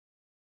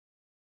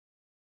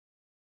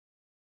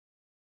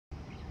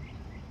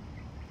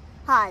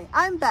Hi,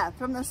 I'm Beth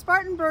from the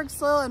Spartanburg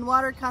Soil and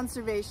Water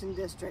Conservation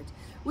District.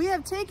 We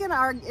have taken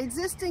our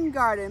existing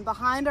garden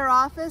behind our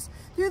office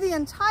through the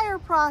entire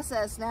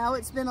process now.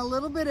 It's been a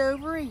little bit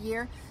over a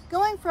year,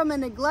 going from a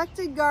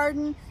neglected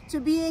garden to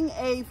being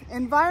a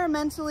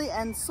environmentally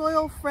and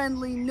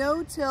soil-friendly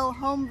no-till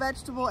home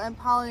vegetable and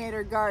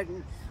pollinator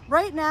garden.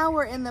 Right now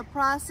we're in the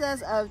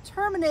process of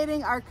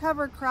terminating our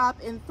cover crop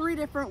in 3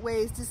 different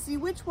ways to see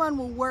which one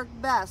will work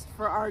best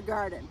for our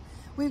garden.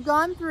 We've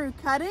gone through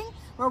cutting,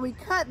 where we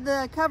cut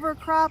the cover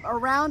crop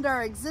around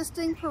our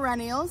existing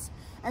perennials,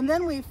 and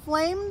then we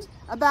flamed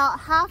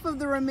about half of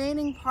the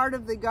remaining part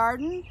of the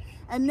garden,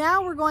 and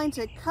now we're going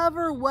to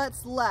cover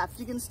what's left.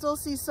 You can still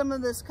see some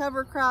of this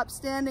cover crop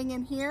standing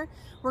in here.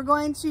 We're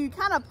going to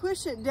kind of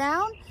push it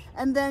down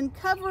and then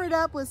cover it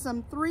up with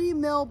some 3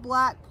 mil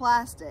black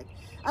plastic.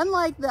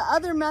 Unlike the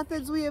other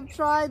methods we have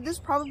tried, this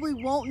probably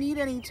won't need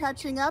any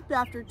touching up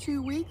after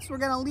 2 weeks. We're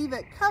going to leave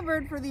it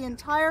covered for the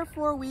entire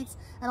 4 weeks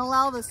and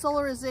allow the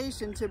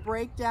solarization to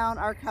break down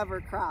our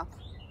cover crop.